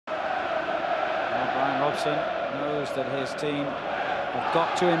Robson knows that his team have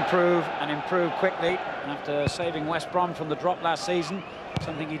got to improve and improve quickly after saving West Brom from the drop last season,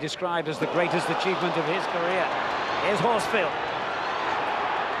 something he described as the greatest achievement of his career. Here's Horsfield.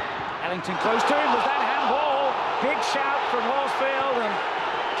 Ellington close to him. Was that handball? Big shout from Horsfield and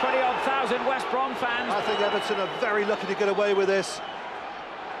 20-odd thousand West Brom fans. I think Everton are very lucky to get away with this.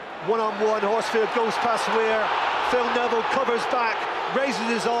 One-on-one, Horsfield goes past Weir. Phil Neville covers back, raises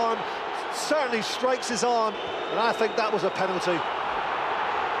his arm, certainly strikes his arm, and I think that was a penalty.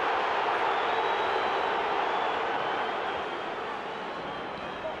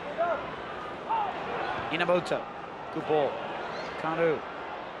 Inamoto, good ball. Kanu,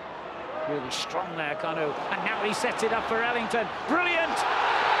 really strong there, Kanu, and now he sets it up for Ellington. Brilliant!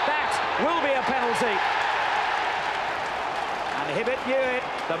 That will be a penalty. And Hibbert knew it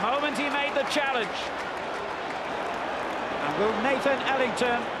the moment he made the challenge. And will Nathan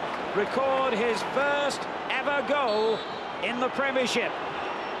Ellington record his first ever goal in the Premiership?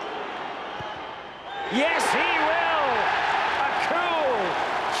 Yes, he will! A cool,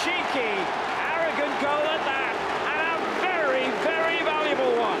 cheeky, arrogant goal at that, and a very, very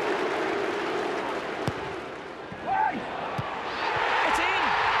valuable one. It's in!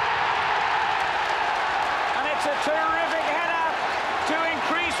 And it's a terrific header to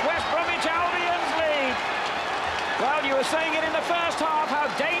increase West Bromwich Albion's lead. Well, you were saying it in the first half, how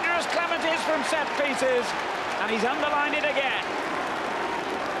dangerous Clement is from set pieces, and he's underlined it again.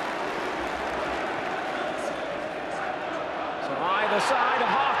 So either side of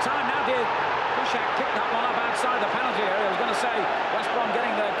half-time now. Did Kuszczak pick that one up outside the penalty area? I was going to say West Brom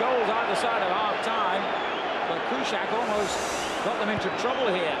getting their goals either side of half-time, but Kuszczak almost got them into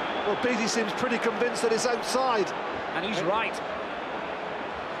trouble here. Well, Beattie seems pretty convinced that it's outside. And he's right.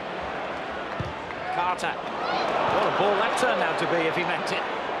 Carter. What a ball that turned out to be if he meant it.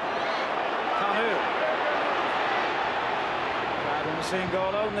 Kanu. Crowd on the scene go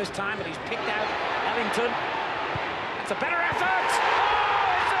alone this time, but he's picked out Ellington. That's a better effort!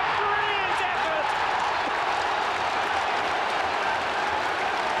 Oh, it's a brilliant effort!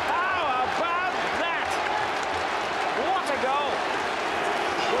 How about that? What a goal!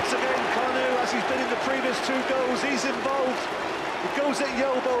 Once again, Kanu, as he's been in the previous two goals, he's involved. He goes at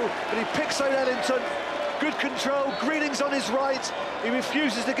Yobo, but he picks out Ellington. Good control, Greening's on his right. He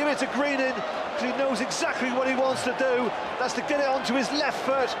refuses to give it to Greening because he knows exactly what he wants to do. That's to get it onto his left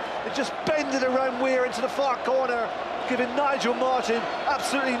foot and just bend it around Weir into the far corner, giving Nigel Martin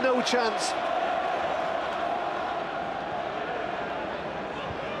absolutely no chance.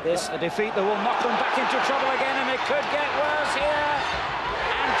 This a defeat that will knock them back into trouble again, and it could get worse here.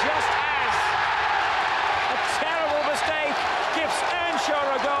 And just as a terrible mistake gives Earnshaw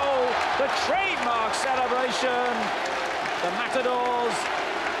a goal, the trademark celebration, the Matadors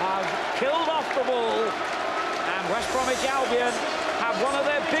have killed off the ball, and West Bromwich Albion have one of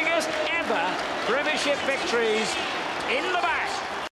their biggest ever Premiership victories in the bag.